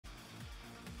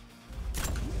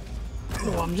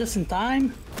Oh, I'm just in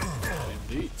time.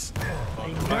 Indeed.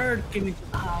 A bird came into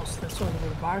the house, that's why they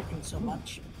were barking so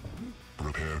much.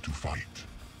 Prepare to fight.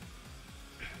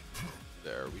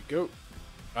 There we go.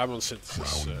 I'm on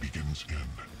synthesis. Round begins in.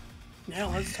 Yeah,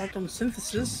 let's start on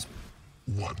synthesis.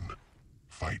 1.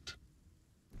 Fight.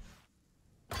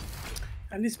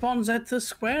 And he spawns at the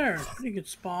square. Pretty good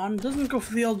spawn. Doesn't go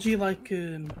for the LG like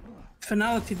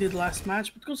Finality did last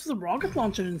match, but goes for the rocket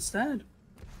launcher instead.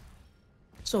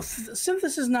 So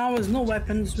synthesis now has no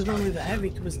weapons with only the heavy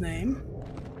to his name.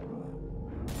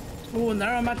 Oh, and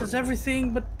Aromat has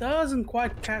everything, but doesn't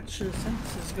quite catch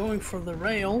synthesis. Going for the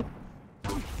rail.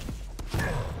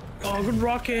 Oh, good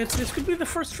rocket. This could be the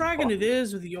first dragon. It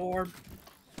is with the orb.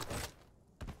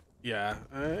 Yeah,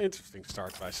 interesting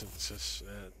start by synthesis.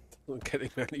 Not getting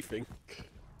anything.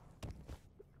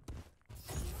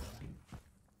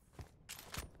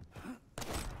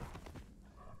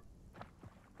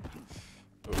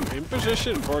 In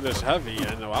position for this heavy,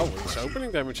 and wow, his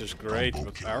opening damage is great,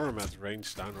 but Aromat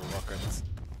rains down a rocket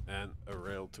and a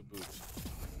rail to boot.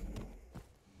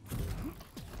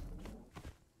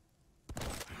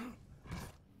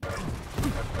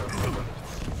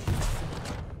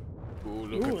 Ooh,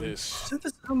 look at this.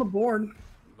 Synthesis on the board.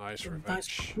 Nice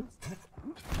revenge.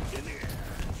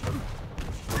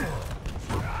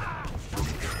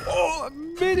 Oh, a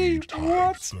mini!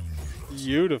 What?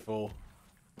 Beautiful.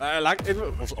 Like, it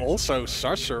was also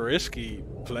such a risky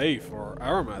play for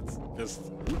Aromat, because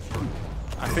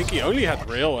I think he only had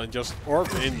rail and just orb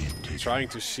in, trying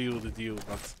to seal the deal,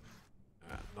 but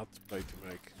not the play to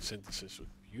make. Synthesis with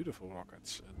beautiful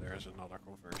rockets, and there's another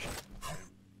conversion.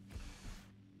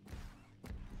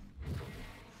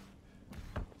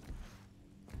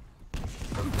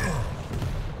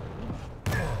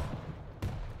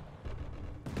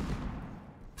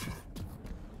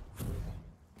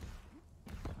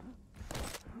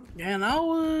 Yeah,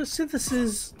 now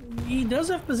Synthesis, he does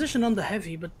have position on the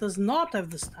heavy, but does not have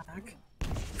the stack.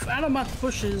 If Aromat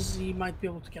pushes, he might be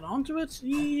able to get onto it.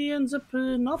 He ends up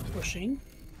not pushing.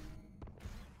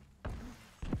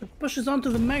 But pushes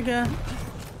onto the Mega.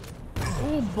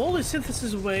 Oh, bully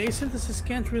Synthesis away. Synthesis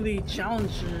can't really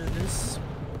challenge this.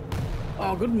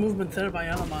 Oh, good movement there by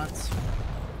Aromat.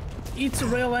 Eats a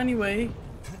rail anyway.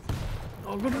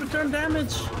 Oh, good return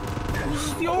damage.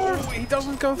 Oh, he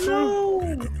doesn't go through.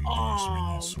 No!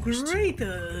 Oh, great,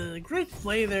 great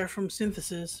play there from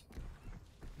Synthesis.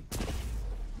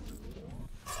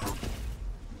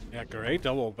 Yeah, great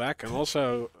double back, and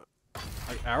also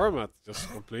like Aromat just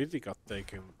completely got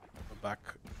taken back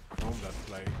from that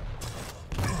play.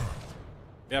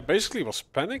 Yeah, basically was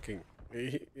panicking.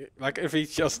 Like if he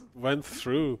just went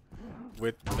through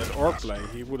with that orb play,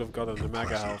 he would have gotten the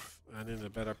mega health and in a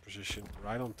better position,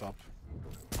 right on top.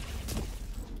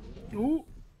 Ooh,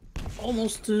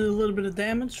 almost a little bit of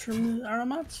damage from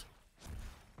Aromat.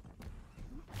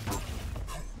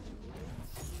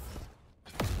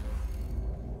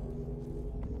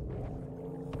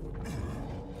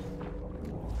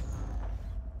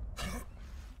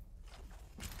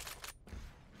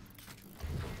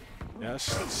 Yes,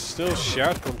 still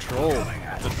shared control.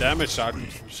 The damage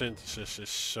output from Synthesis is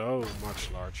so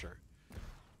much larger.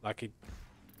 Like he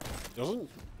don't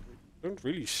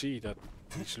really see that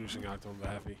he's losing out on the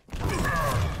heavy.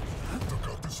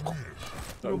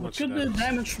 So much good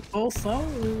damage from both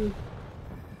though.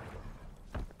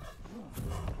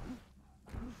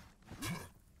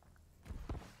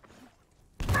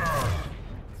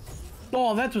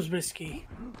 Oh, that was risky.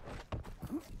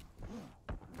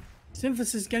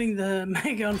 Synthesis getting the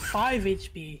Mega on 5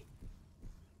 HP.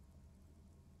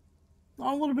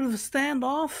 Oh, a little bit of a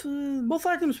standoff. Both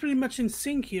items pretty much in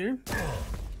sync here.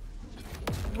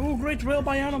 Oh, great rail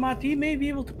by Aromat. He may be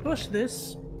able to push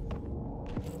this.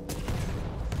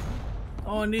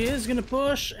 Oh, and he is gonna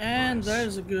push, and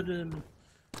there's a good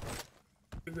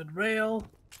rail.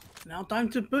 Now time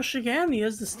to push again. He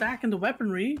has the stack and the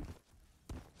weaponry.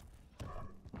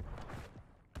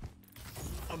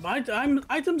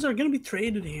 Items are gonna be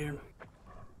traded here.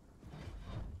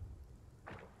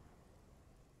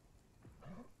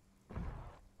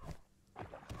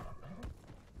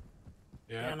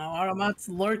 Yeah, now Aromat's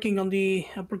lurking on the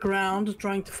upper ground,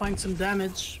 trying to find some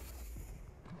damage.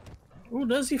 Oh,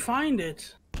 does he find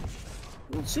it?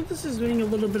 Well, Synthesis is doing a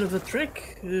little bit of a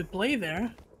trick play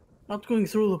there. Not going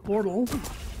through the portal.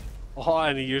 Oh,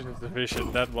 and he uses the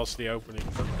vision. That was the opening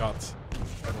for the cut.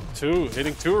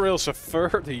 Hitting 2 rails a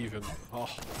third even. Oh.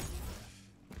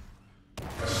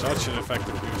 Such an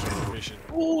effective use of the vision.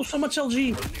 Oh, so much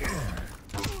LG.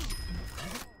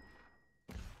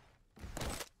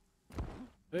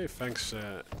 Hey, thanks,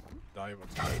 Diamond,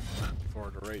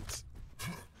 for the raid.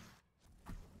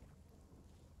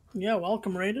 Yeah,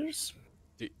 welcome Raiders.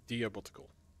 Diabolical.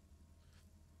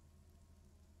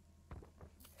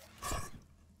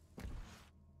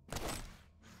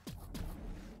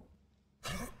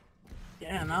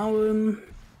 Yeah, now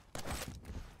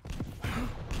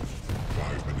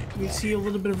we see a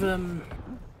little bit of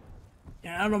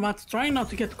yeah, Aromat trying not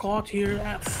to get caught here,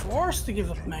 forced to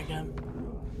give up Mega.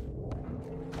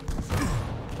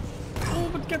 Oh,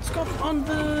 but gets caught on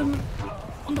the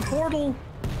portal.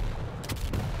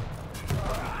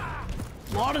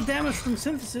 A lot of damage from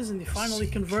Synthesis, and he finally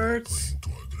converts.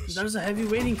 There's a heavy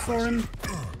waiting for him.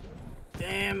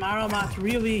 Damn, Aromat,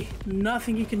 really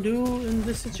nothing he can do in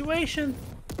this situation.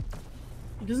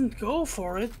 He doesn't go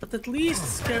for it, but at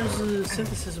least scares the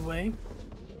Synthesis away.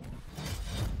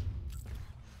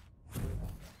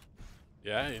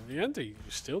 Yeah, in the end he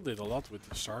still did a lot with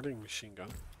the starting machine gun.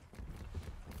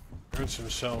 Earns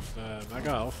himself the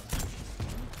mega health.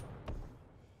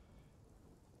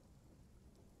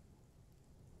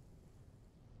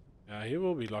 Yeah, he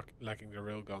will be lacking the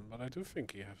railgun, but I do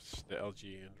think he has the LG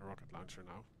and the rocket launcher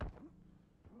now.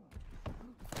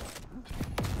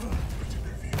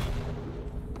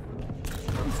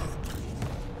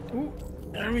 Ooh,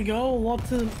 there we go, a lot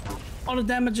of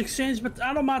damage exchange, but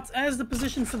Aromat has the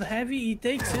position for the heavy, he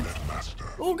takes it.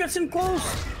 Oh, gets in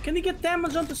close! Can he get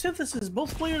damage onto Synthesis?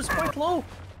 Both players quite low.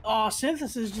 Oh,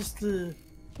 Synthesis just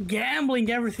gambling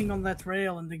everything on that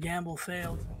rail, and the gamble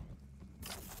failed.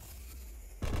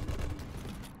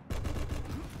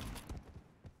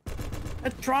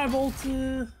 That Tri-Bolt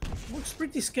looks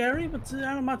pretty scary, but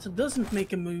Aromat doesn't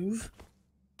make a move.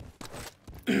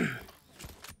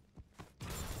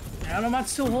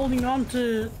 Aromat's still holding on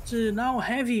to now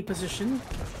heavy position.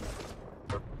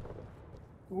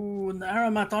 Ooh, and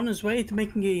Aromat on his way to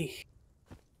making a...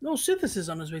 No, Synthesis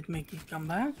on his way to making a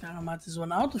comeback. Aromat is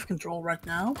one out of control right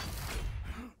now.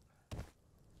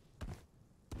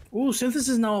 Ooh,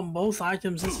 Synthesis now on both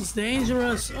items. This is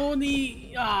dangerous. Oh,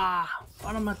 the...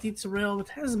 Aromat eats a rail, but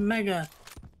has Mega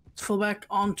to fall back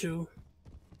onto.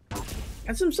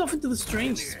 Gets himself into the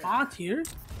strange spot here.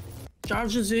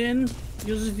 Charges in,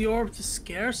 uses the orb to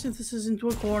scare Synthesis into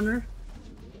a corner.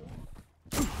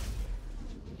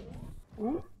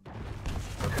 Ooh.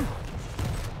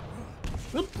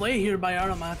 Good play here by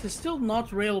Aromat. It's still not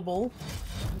railable.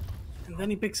 And then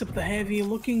he picks up the heavy,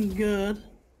 looking good.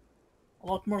 A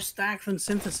lot more stack than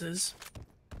Synthesis.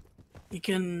 He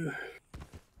can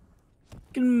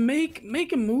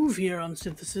make a move here on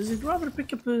Synthesis. He'd rather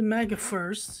pick up a Mega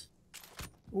first.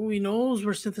 Oh, he knows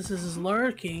where Synthesis is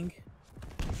lurking.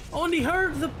 Oh, and he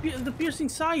heard the piercing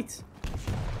sight.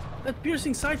 That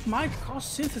piercing sight might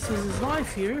cost Synthesis his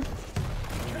life here.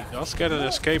 He does get an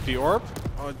escape the orb.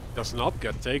 Oh, it does not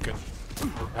get taken.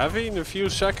 Heavy in a few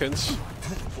seconds.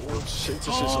 Oh,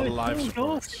 Synthesis on life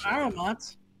support.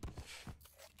 Aromat.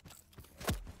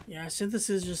 Yeah,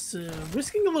 Synthesis just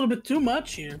risking a little bit too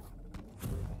much here.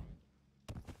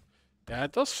 Yeah,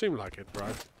 it does seem like it,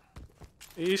 right?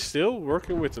 He's still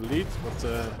working with the lead,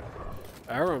 but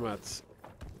Aromat,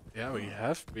 yeah, we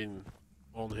have been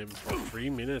on him for 3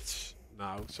 minutes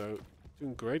now, so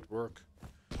doing great work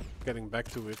getting back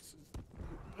to it.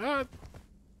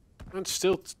 And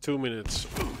still 2 minutes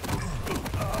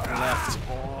left.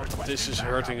 Oh, this is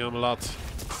hurting him a lot.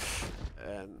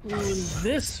 And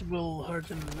this will hurt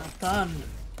him a ton.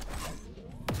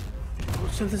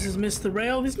 Synthesis missed the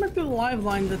rail. This might be the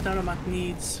lifeline that Aromat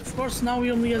needs. Of course, now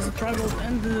he only has a Tri-Bolt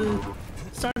and the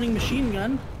starting machine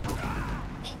gun.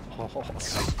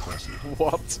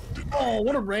 What? Oh,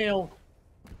 what a rail.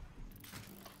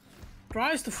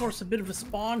 Tries to force a bit of a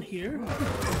spawn here.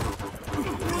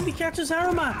 And he catches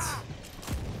Aromat.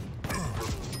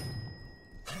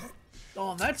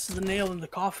 Oh, that's the nail in the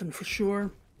coffin for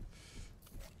sure.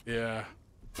 Yeah.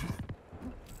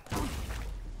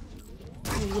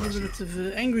 A little bit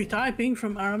of angry typing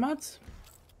from Aromat.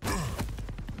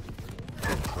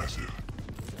 Impressive.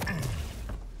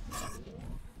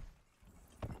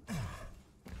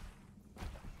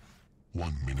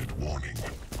 One-minute warning.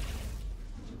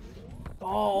 Oh,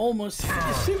 almost.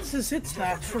 If Synthesis hits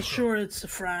that, for sure it's a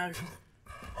frag.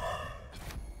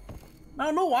 Now,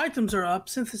 no items are up.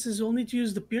 Synthesis will need to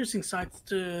use the piercing sight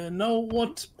to know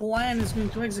what plan is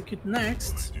going to execute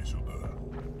next.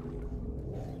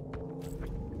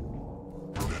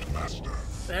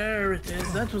 There it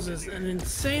is. That was an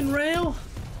insane rail.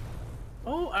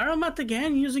 Oh, Aromat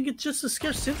again, using it just to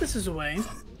scare Synthesis away.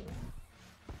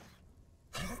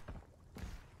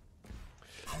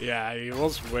 Yeah, he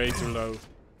was way too low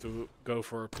to go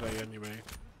for a play anyway.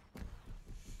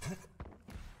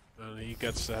 And he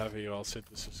gets the heavy while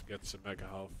Synthesis gets a mega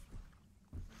health.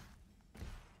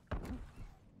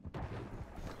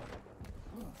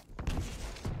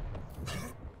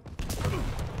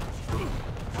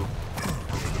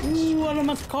 Ooh,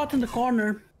 Aromat caught in the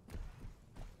corner.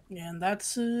 And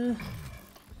that's the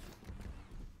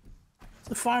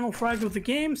final frag of the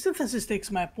game. Synthesis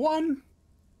takes map 1.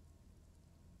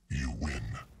 You win.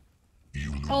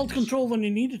 You lose. Held control when he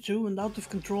needed to, and out of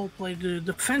control played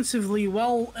defensively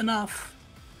well enough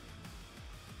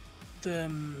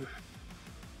to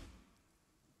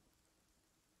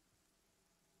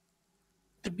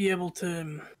be able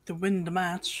to win the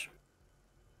match.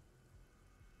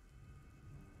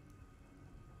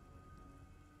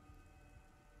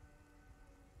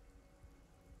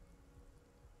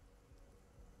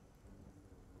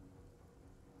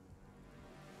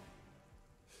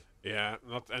 Yeah,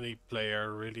 not any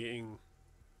player really in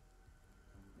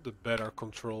the better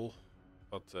control,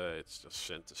 but it's just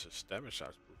Synthesis damage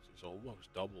output is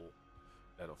almost double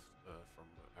that of from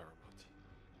Aromat.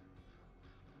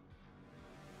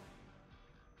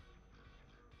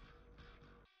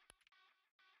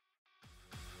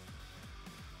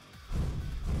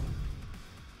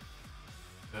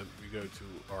 And we go to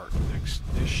our next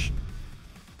dish.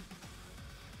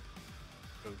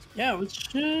 Yeah,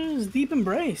 which is Deep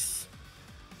Embrace.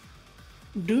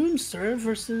 Doomster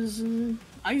versus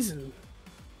Eisen.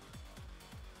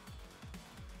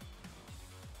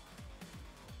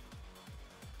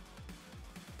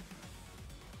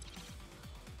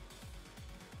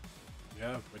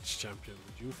 Yeah, which champion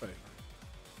would you favor?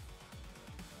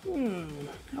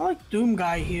 I like Doom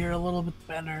Guy here a little bit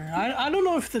better. I don't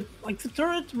know if the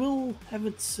turret will have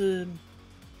its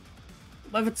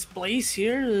place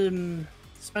here,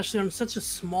 especially on such a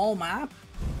small map.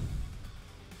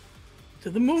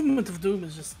 So the movement of Doom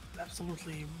is just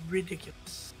absolutely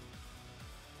ridiculous.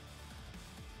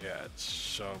 Yeah, it's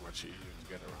so much easier to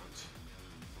get around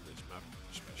on this map,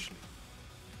 especially.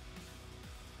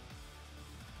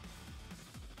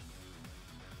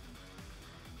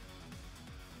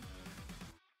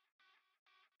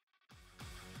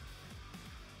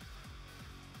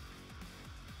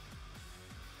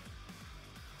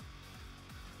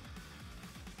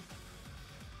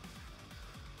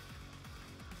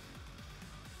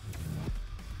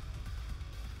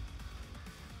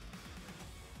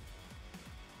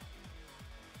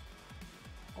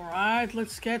 Alright,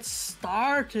 let's get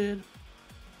started.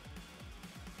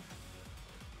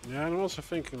 Yeah, and I'm also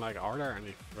thinking, like, are there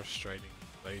any frustrating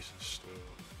places to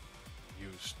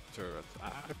use turret?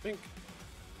 I think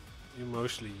you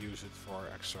mostly use it for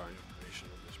extra information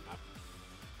on this map,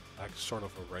 like sort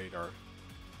of a radar.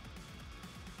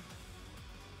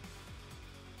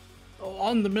 Oh,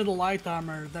 on the middle light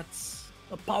armor, that's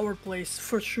a power place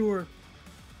for sure.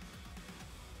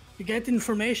 You get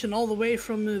information all the way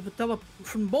from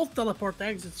from both teleport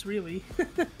exits, really.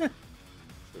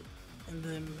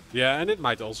 And yeah, and it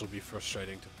might also be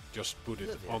frustrating to just put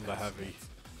it on the heavy.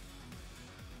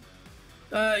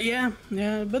 yeah,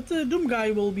 but the Doom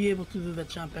Guy will be able to do that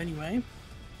jump anyway.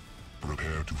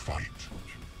 Prepare to fight.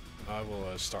 I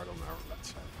will start on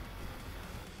Aromat.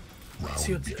 Round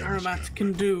See what the begins Aromat in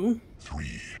can do.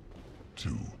 3,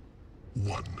 2,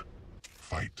 1.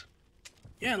 Fight.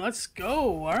 Yeah, let's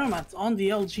go. Aromat on the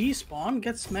LG spawn.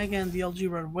 Gets Mega and the LG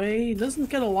right away. Doesn't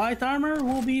get a light armor.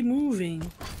 Will be moving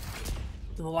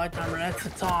to the light armor at the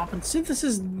top. And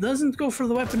Synthesis doesn't go for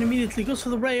the weapon immediately. Goes for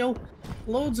the rail.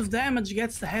 Loads of damage.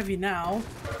 Gets the heavy now.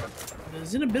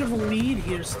 Is in a bit of a lead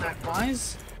here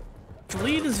stack-wise. The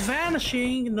lead is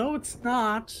vanishing. No, it's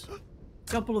not.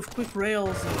 Couple of quick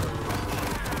rails.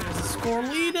 There's a score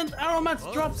lead and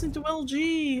Aromat drops into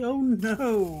LG. Oh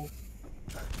no.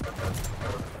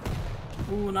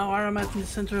 Ooh, now Aromat in the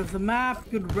center of the map.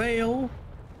 Good rail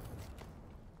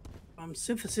from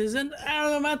Synthesis, and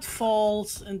Aromat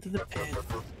falls into the pit.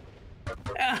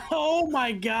 Oh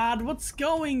my god, what's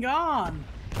going on?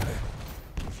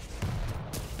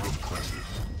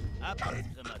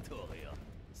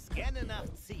 Yeah,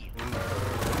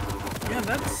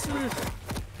 that's...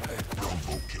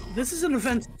 this is an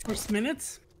event first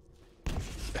minute.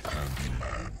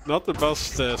 Not the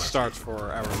best start for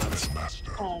Aromat.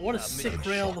 Oh, what a sick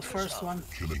rail, the first one.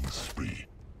 Killing spree.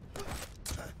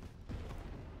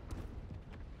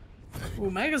 Ooh,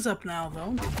 Mega's up now,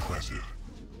 though. Impressive.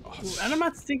 Ooh,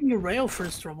 Aromat's taking a rail for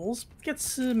his troubles.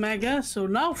 Gets Mega, so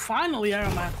now finally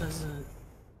Aromat has a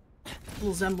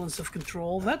little semblance of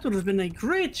control. That would have been a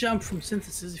great jump from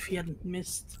Synthesis if he hadn't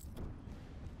missed.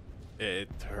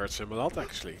 It hurts him a lot,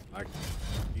 actually. Like,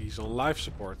 he's on life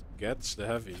support, gets the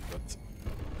heavy, but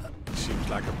he seems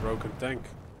like a broken tank.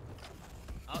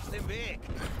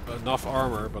 Enough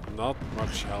armor, but not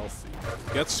much health.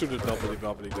 He gets to the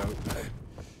doubly though.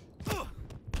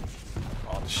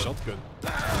 Oh, the shotgun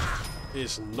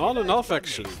is not enough,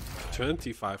 actually.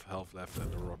 25 health left and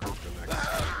the rocket gun connect.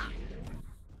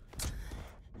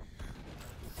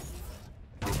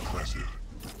 Impressive.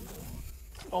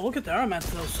 Oh, look at the Aromat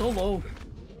though, so low.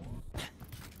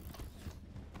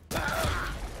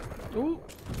 Ooh,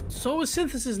 so is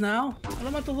Synthesis now.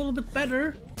 Aromat a little bit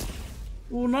better.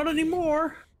 Ooh, not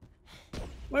anymore.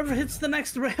 Whoever hits the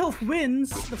next rail wins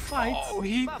the fight. Oh,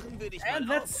 And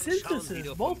that's Synthesis.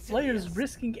 Both players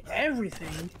risking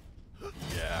everything.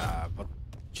 yeah, but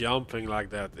jumping like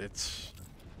that, it's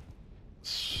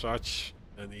such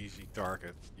an easy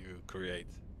target you create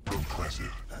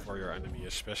Impressive. for your enemy,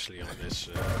 especially on this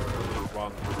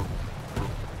one.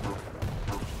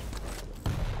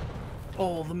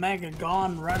 Oh, the Mega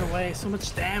gone right away. So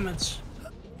much damage.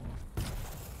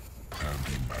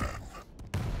 Handyman.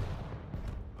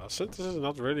 Synthesis is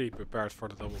not really prepared for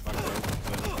the double background.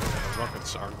 The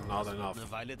rockets are not enough. Eine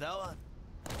Weile dauern.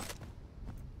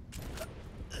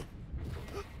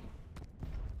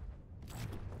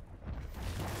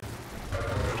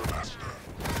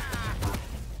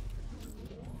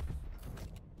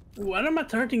 Ooh,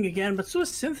 Aromat hurting again, but so is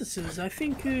Synthesis. I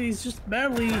think he's just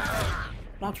barely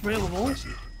not railable.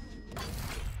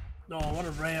 Oh, what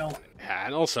a rail. Yeah,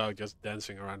 and also just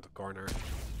dancing around the corner.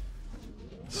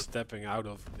 Stepping out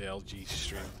of the LG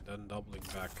string, then doubling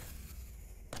back.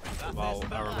 While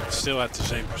Aromat still at the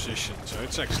same position, so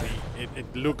it's actually,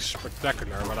 it looks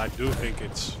spectacular, but I do think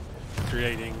it's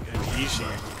creating an easy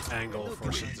angle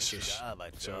for Synthesis.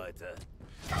 So,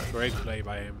 great play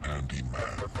by him.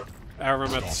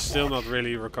 Aromat still not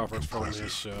really recovered from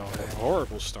his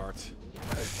horrible start.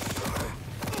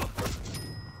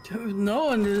 No,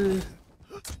 and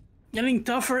getting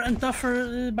tougher and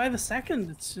tougher by the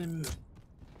second. It's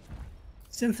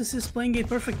Synthesis playing a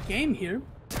perfect game here.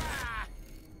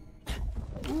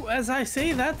 Ooh, as I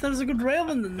say that, there's a good rail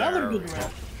and another good rail.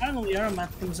 Finally,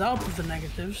 Aromat comes out with the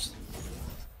negatives.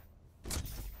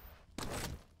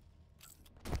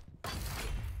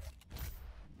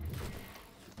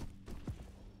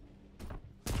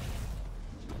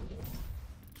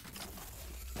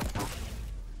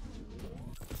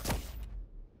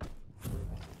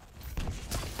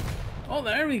 Oh,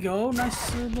 there we go.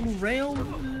 Nice little rail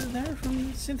there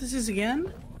from Synthesis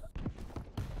again.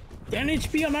 10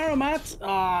 HP on Aromat.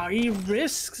 Ah, he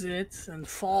risks it and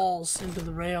falls into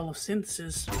the rail of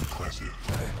Synthesis.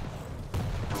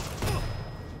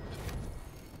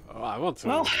 Oh, I want to.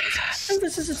 Well,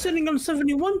 Synthesis is sitting on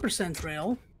 71%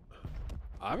 rail.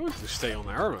 I want to stay on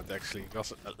Aromat actually,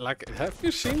 because like, have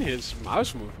you seen his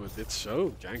mouse movement? It's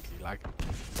so janky. Like,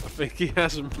 I think he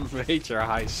has a major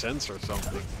high sense or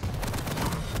something.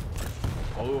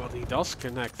 Oh, but he does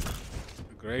connect.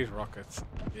 A great rocket.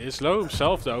 He is low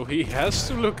himself though. He has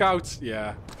to look out.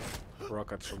 Yeah,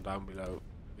 rockets from down below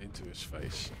into his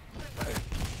face.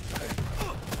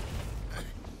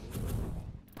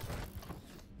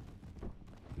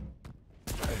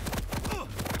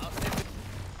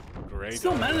 Great.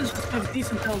 Still managed to have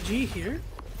decent LG here.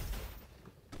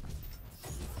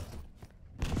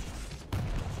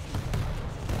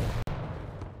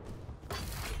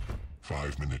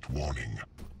 Five-minute warning.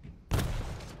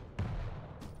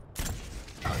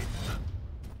 Time.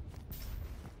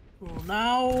 Well,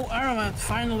 now Aromat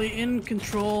finally in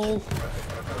control.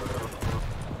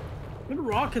 Good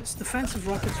rockets, defensive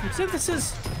rockets from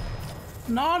Synthesis.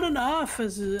 Not enough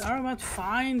as Aromat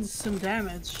finds some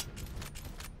damage.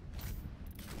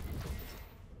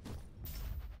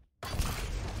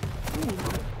 Ooh,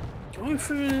 going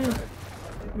for the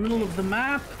middle of the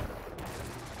map.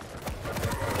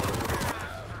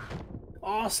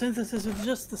 Oh, Synthesis with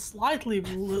just a slightly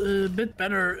bit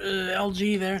better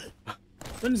LG there.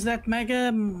 Wins that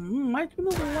Mega. Might win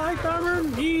the light armor.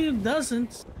 He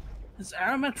doesn't. As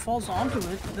Aromat falls onto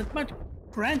it. That might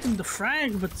grant him the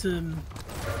frag, but the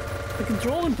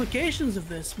control implications of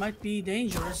this might be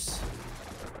dangerous.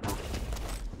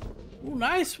 Oh,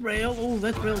 nice rail. Oh,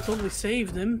 that rail totally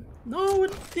saved him. No,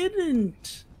 it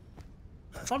didn't.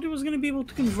 I thought he was going to be able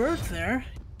to convert there.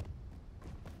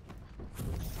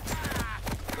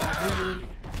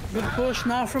 Good push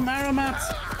now from Aromat.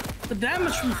 The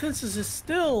damage from Synthesis is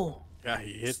still... Yeah,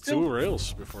 he hit two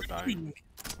rails before dying.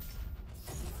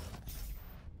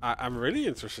 I'm really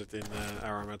interested in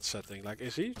Aromat's setting. Like,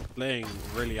 is he playing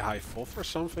really high FOV or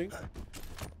something?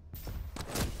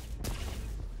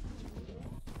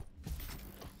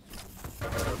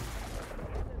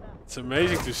 It's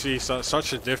amazing to see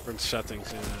such a different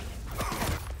settings in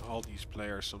all these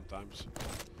players sometimes.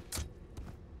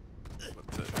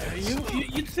 But,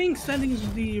 you'd think settings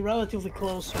would be relatively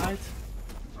close, right?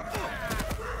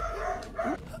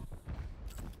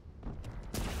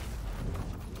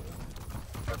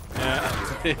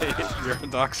 yeah, Your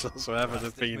dogs also have an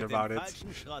opinion about it.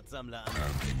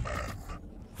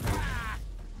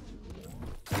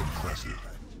 Impressive.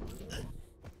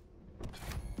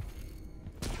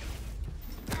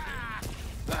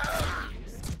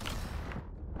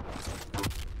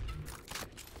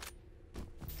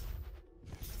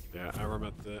 Yeah,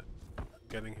 Aromat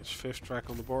getting his 5th track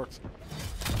on the board.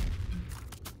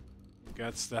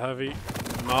 Gets the heavy.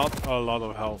 Not a lot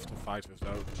of health to fight with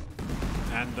though.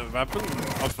 And the weapon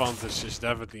advantage is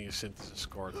definitely a synthesis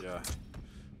cord, yeah.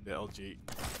 The LG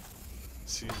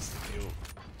seems to deal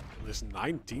this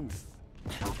 19th.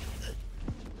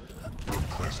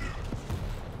 Impressive.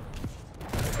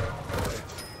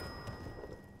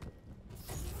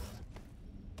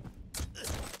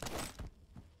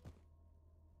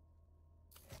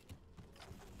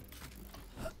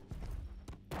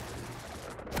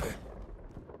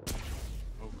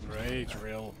 Oh great,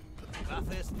 real.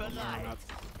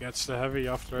 Gets the heavy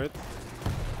after it.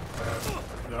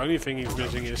 The only thing he's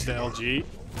missing is the LG.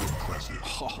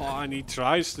 Oh, and he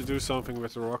tries to do something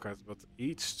with the rocket, but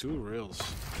eats 2 rails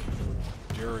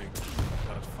during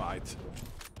that fight.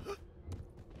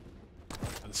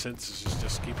 And Synthesis is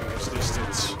just keeping his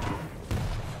distance.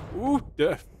 Ooh,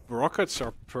 the rockets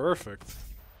are perfect.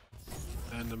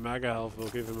 And the Mega Health will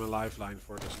give him a lifeline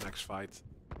for this next fight.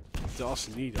 He does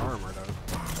need armor though.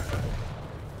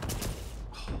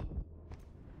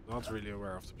 Not really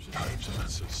aware of the position of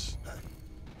Synthesis.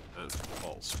 And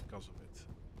falls because of it.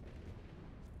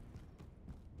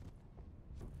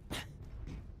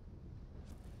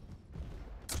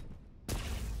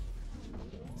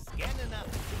 Scanning up.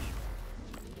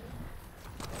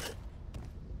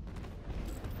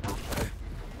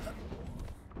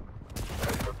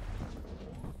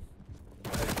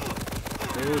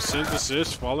 Ooh,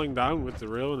 Synthesis falling down with the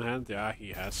rail in hand. Yeah,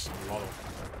 he has a lot of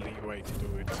leeway to do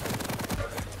it.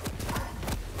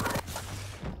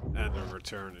 And the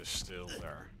return is still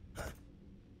there.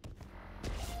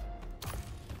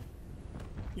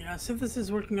 Yeah, Synthesis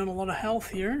is working on a lot of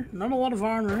health here. Not a lot of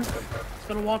armor. He's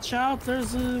gotta watch out.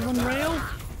 There's one rail.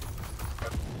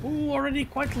 Ooh, already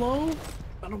quite low.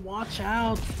 Gotta watch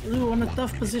out. Ooh, on a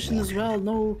tough position as well.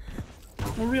 No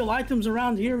real items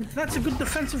around here. That's a good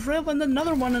defensive rail and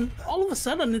another one, and all of a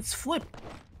sudden it's flipped.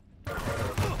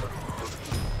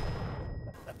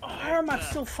 Aromat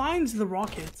still finds the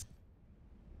rocket.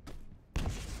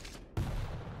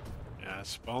 Yeah,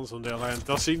 Spawns on the other hand.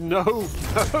 Does he? No!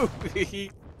 No!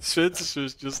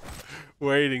 Synthesis just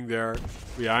waiting there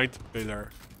behind the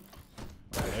pillar.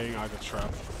 Laying out a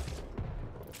trap.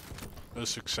 A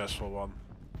successful one.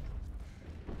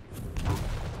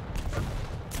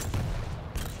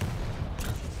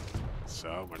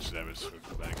 So much damage with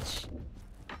the banks.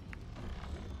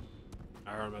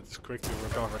 Aromat is quick to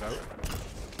recover though.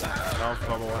 Health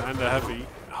bubble and a heavy.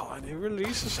 Oh, and he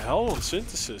releases hell on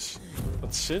Synthesis.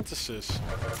 But Synthesis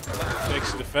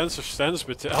takes a defensive stance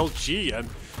with the LG and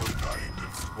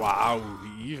wow,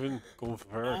 he even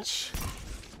converts.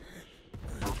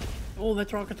 Oh,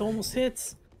 that rocket almost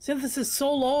hits. Synthesis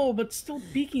so low, but still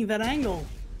peeking that angle.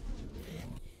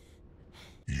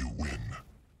 You win.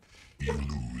 You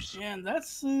lose. Yeah, and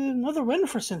that's another win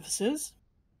for Synthesis.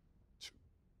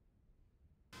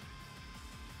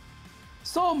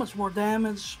 So much more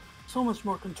damage, so much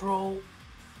more control.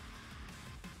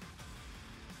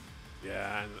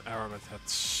 Yeah, and Aromat had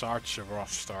such a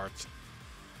rough start.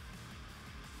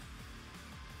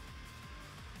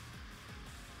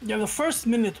 Yeah, the first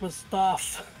minute was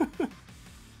tough.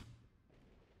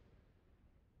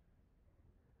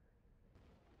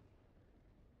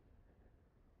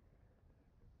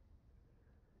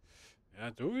 Yeah,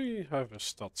 do we have a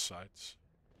stat site?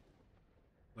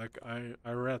 Like I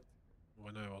read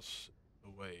when I was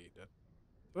away that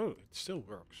oh, it still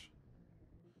works.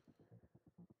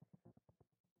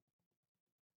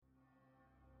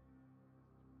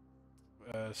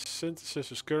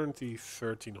 Synthesis is currently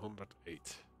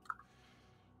 1308.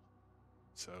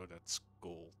 So that's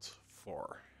gold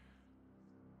 4.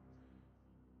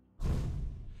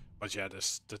 But yeah, the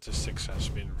statistics has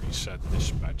been reset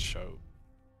this patch, so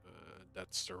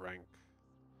that's the rank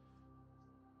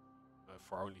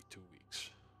for only 2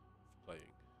 weeks of playing.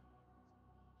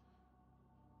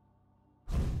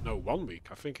 No, 1 week.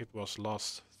 I think it was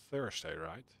last Thursday,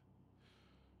 right?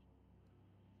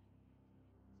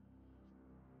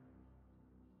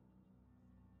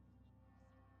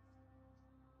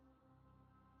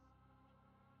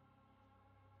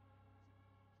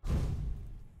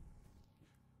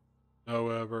 No,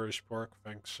 Burrish Pork,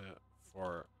 thanks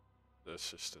for the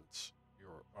assistance. You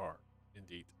are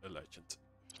indeed a legend.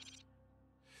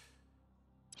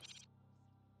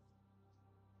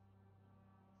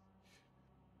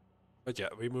 But yeah,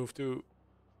 we move to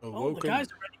Oh, the Awoken. guys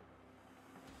are ready.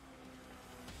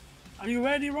 Are you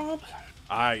ready, Rob?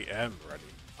 I am ready.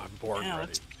 I'm born Yeah, ready.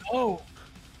 let's go.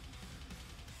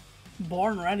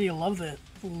 Born ready, love it.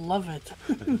 Love it.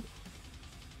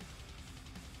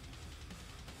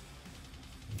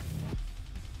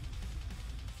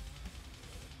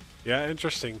 Yeah,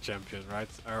 interesting champion, right?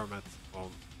 Aromat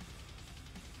on.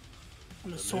 On the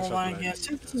The sword laser line, blade. yeah.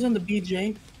 Since this is on the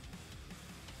BJ.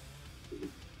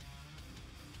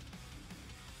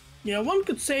 Yeah, one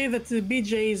could say that the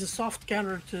BJ is a soft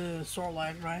counter to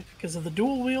Sorlag, right? Because of the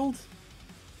dual wield.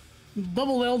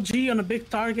 Double LG on a big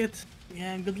target.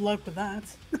 Yeah, good luck with that.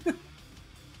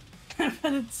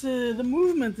 But it's the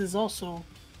movement is also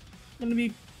going to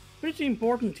be pretty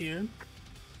important here.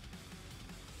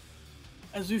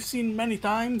 As we've seen many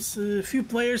times, a few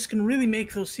players can really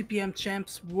make those CPM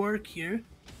champs work here.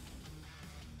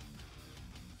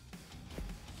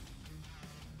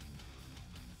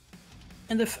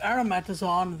 And if Aromat is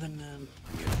on, then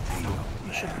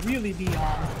you should really be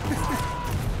on.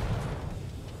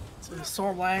 So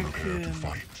Sorlag.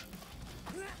 Fight.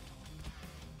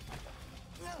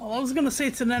 Well, I was gonna say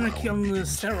it's an anarchy on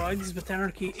steroids, but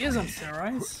anarchy is on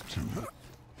steroids. 2,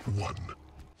 1.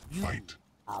 Fight.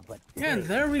 Yeah, and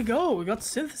there we go. We got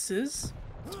synthesis.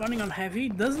 It's running on heavy.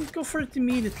 Doesn't go for it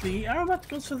immediately. Aromat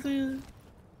goes for the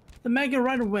mega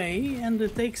right away, and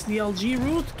it takes the LG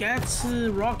route. Gets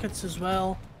rockets as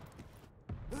well.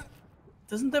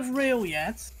 Doesn't have rail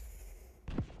yet.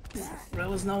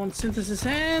 Rail is now on synthesis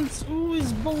hands. Ooh,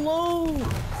 he's below.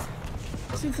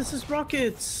 Synthesis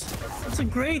rockets. That's a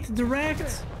great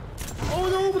direct. Oh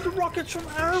no, but the rockets from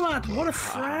Aromat. What a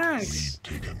frag.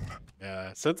 Taken.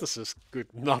 Yeah, Synthesis could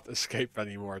not escape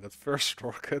anymore. That first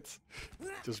rocket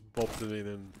just bopped him in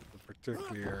a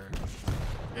particular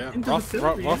Into the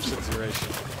field, rough situation.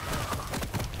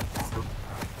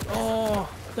 Oh,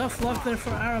 tough luck there for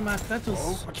Aromat. That was.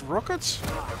 Oh, what's rockets?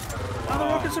 Oh, the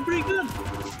rockets are pretty good.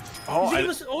 Oh,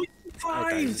 Oh,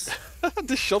 fives.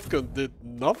 the shotgun did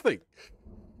nothing.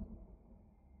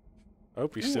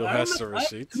 Hope he still has the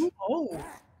receipt. Oh.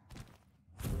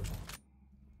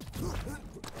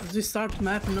 As we start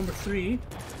map number 3.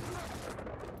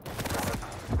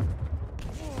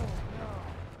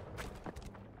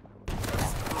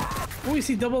 Oh, we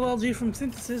see double LG from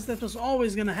Synthesis. That was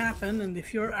always gonna happen, and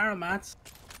if you're Aromat,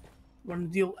 you want to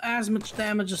deal as much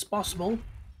damage as possible.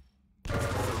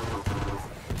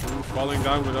 Falling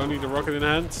down with only the rocket in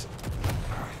hand.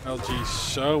 LG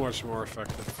so much more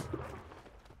effective.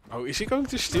 Oh, is he going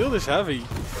to steal this heavy?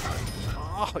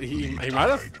 Oh, he might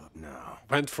have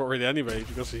went for it anyway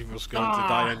because he was going to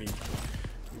die in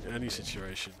any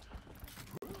situation.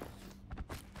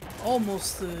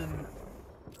 Almost a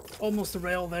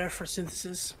rail there for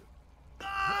Synthesis.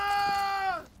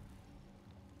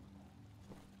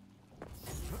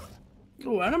 Oh,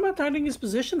 Aromat hiding his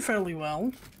position fairly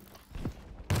well.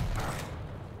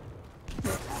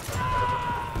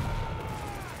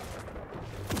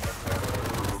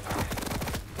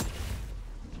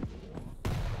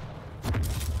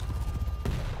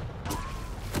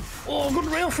 Oh, good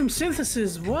rail from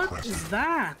Synthesis. What is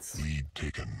that? Lead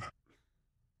taken.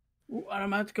 Ooh,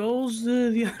 Aromat goes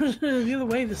the other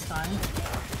way this time.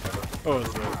 Oh,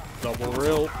 it's a double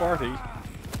rail party.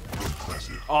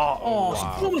 Impressive. Oh,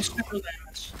 wow. so much better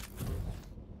damage.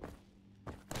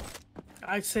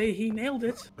 I'd say he nailed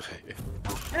it.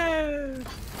 Hey.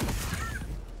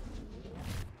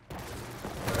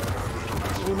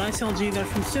 Ooh, nice LG there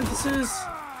from Synthesis.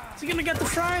 Is he gonna get the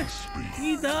frag?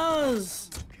 He does.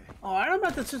 Oh,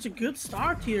 Aromat had such a good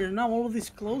start here. Now all of these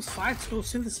close fights go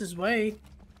Synthesis' way.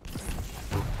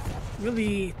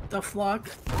 Really tough luck.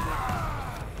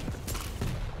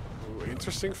 Ooh,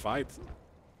 interesting fight.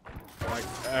 Like,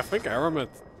 I think Aromat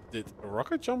did a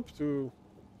rocket jump to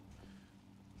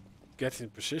get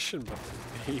in position, but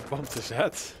he bumped his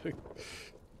head.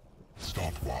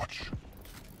 Stopwatch.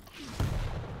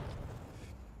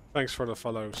 Thanks for the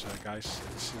follows, guys.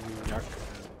 Siniak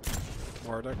and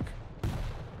Mordek.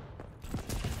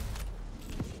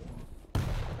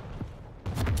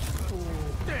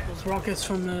 Those rockets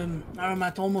from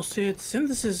Aromat almost hit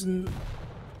Synthesis and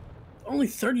only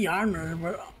 30 armor,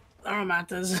 where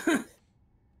Aromat is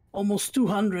almost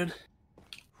 200.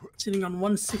 Sitting on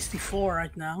 164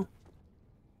 right now.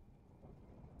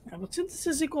 Yeah, but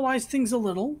Synthesis equalized things a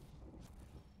little.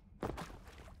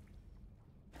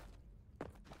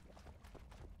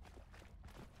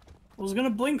 Was gonna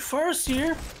blink first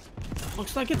here.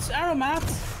 Looks like it's Aromat.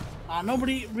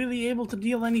 Nobody really able to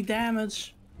deal any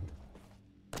damage.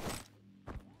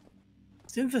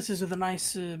 Synthesis with a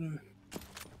nice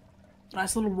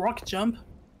little rock jump.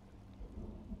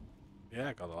 Yeah,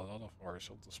 I got a lot of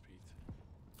horizontal speed.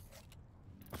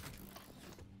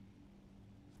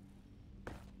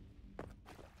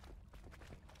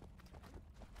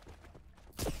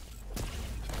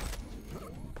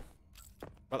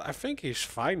 But I think he's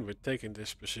fine with taking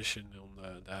this position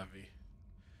on the heavy.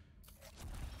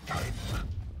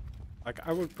 Like,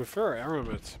 I would prefer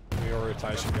Aromat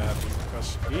prioritizing the heavy,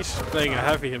 because he's playing a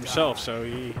heavy himself, so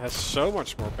he has so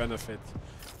much more benefit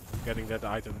from getting that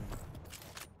item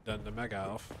than the Mega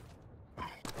Elf.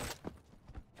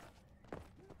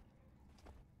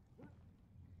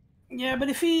 Yeah, but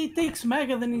if he takes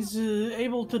Mega, then he's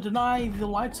able to deny the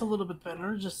lights a little bit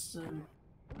better, just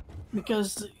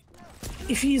because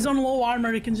if he's on low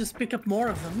armor, he can just pick up more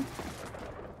of them.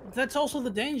 That's also the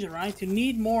danger, right? You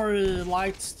need more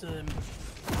lights to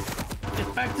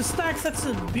get back to stacks. That's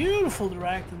a beautiful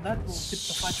direct, and that will tip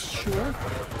the fight for sure.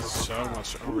 So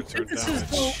much overturn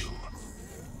damage.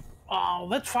 Oh,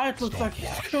 that fight looks like it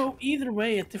could go either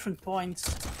way at different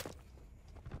points.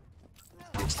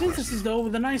 Synthesis, though,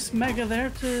 with a nice Mega there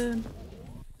to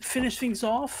finish things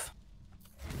off.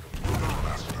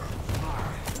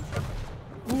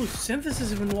 Ooh,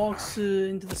 Synthesis even walks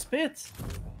into the spit.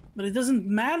 But it doesn't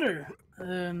matter.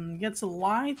 Gets a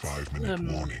light,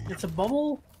 gets a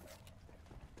bubble.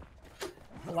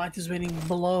 The light is waiting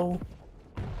below.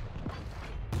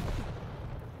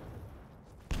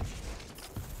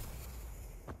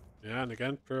 Yeah, and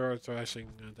again, prioritizing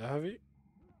the heavy.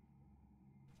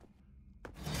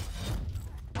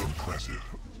 Impressive.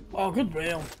 Oh, good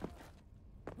rail.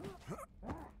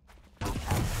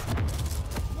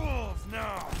 Wolves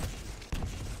now.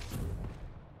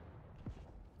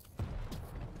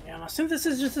 Yeah, now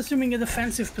Synthesis is just assuming a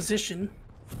defensive position.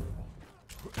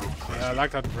 Yeah, I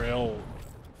like that rail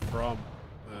from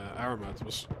Aromat.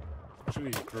 Was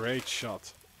really a great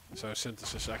shot. So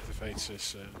Synthesis activates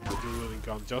his dueling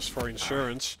gun just for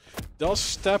insurance. Does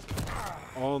step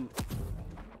on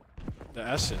the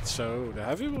acid, so the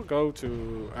heavy will go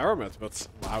to Aromat, but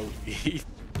wow, he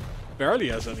barely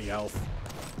has any health.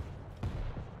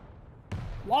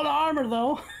 A lot of armor,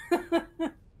 though.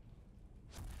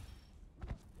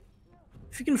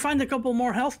 If you can find a couple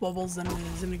more health bubbles, then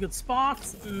he's in a good spot.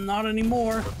 Not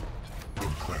anymore.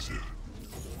 Impressive.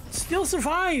 Still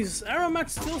survives. Aromat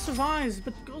still survives,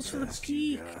 but goes for the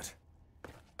peak.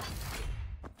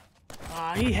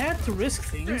 He had to risk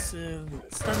things.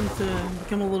 Starting to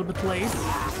become a little bit late.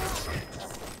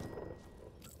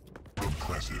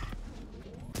 Impressive.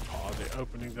 Oh, the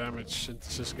opening damage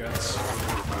Synthesis gets.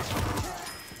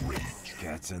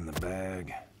 Cat's in the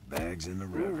bag, bag's in the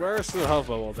river. Ooh, where's the health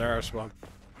bubble? There's one.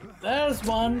 There's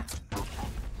one.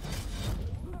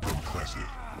 Impressive.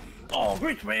 Oh,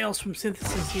 great rails from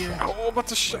Synthesis here. Oh, but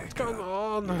the shotgun!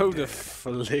 Oh no, the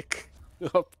flick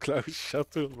up close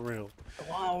shot to the rail.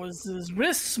 Wow, his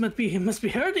wrists must be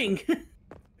hurting.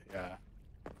 Yeah.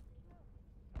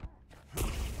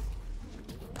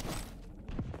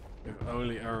 If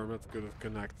only Aromat could have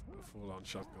connected a full-on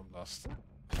shotgun blast.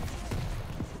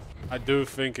 I do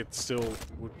think it still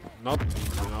would not be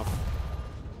enough.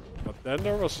 But then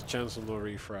there was a chance on the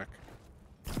refrac.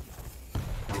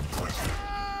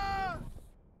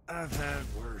 I've had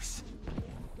worse.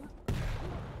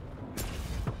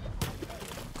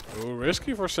 Oh,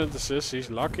 risky for Synthesis. He's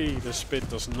lucky the spit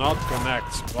does not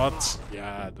connect. But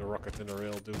yeah, the rocket and the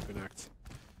rail do connect.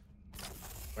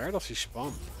 Where does he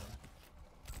spawn?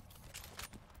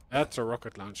 At the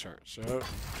rocket launcher. So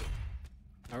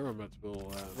Aromat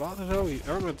will. Well, no,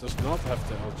 Aromat does not have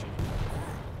the LG.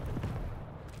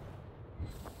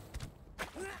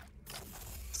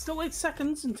 Still 8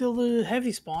 seconds until the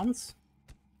heavy spawns.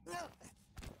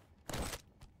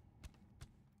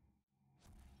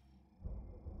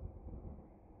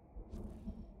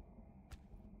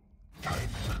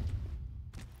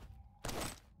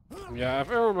 Yeah, if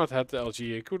Aromat had the LG,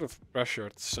 he could have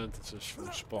pressured Synthesis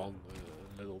from spawn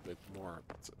a little bit more.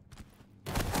 But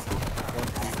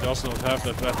he does not have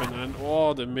that weapon, and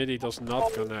oh, the MIDI does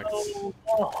not connect. Oh,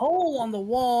 a hole on the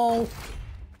wall.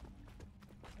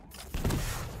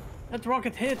 That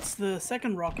rocket hits the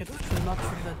second rocket, not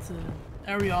from that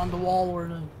area on the wall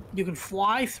where you can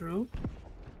fly through.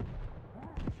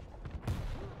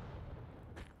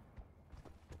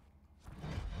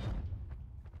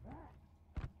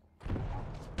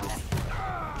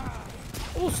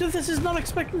 Oh, Synthesis is not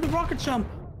expecting the rocket jump.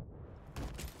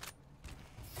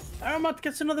 Aromat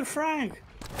gets another frag.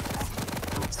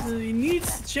 So he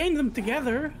needs to chain them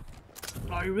together.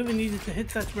 Oh, he really needed to hit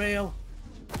that rail.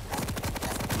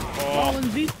 Oh,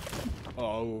 indeed.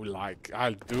 oh, like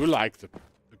I do like the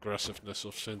aggressiveness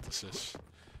of Synthesis.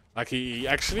 Like he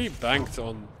actually banked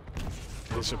on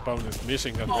his opponent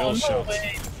missing that Oh, rail no shot.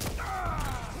 way.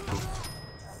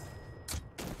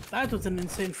 That was an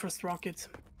insane first rocket.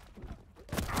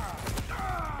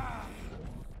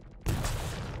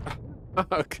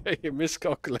 Okay, a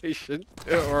miscalculation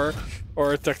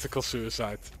or a tactical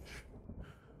suicide.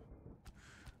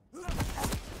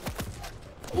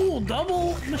 Ooh,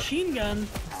 double machine gun.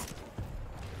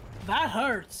 That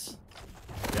hurts.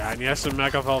 Yeah, and he has the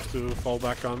mega valve to fall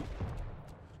back on.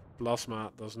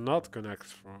 Plasma does not connect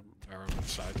from Aromat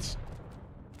sides.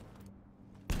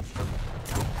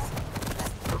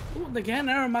 Ooh, again,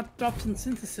 Aromat drops in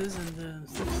synthesis, and the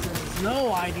synthesis has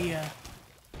no idea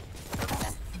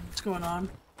what's going on.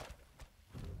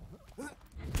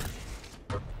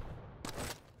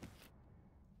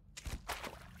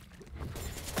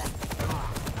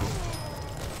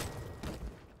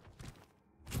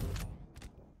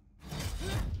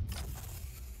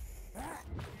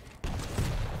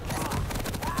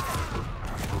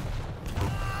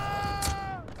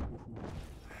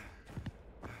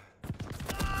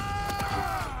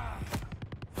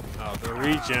 Oh, the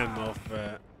regen of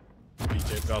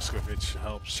BJ Blazkowicz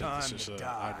helps Synthesis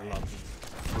out a lot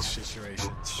in these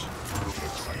situations.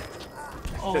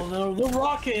 Oh, the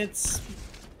rockets!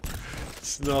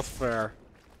 It's not fair.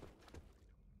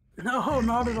 No,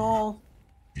 not at all.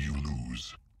 You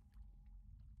lose.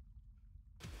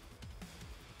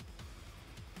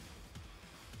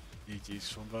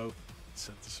 GG's from both.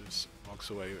 Synthesis walks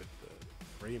away with the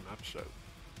 3 map, so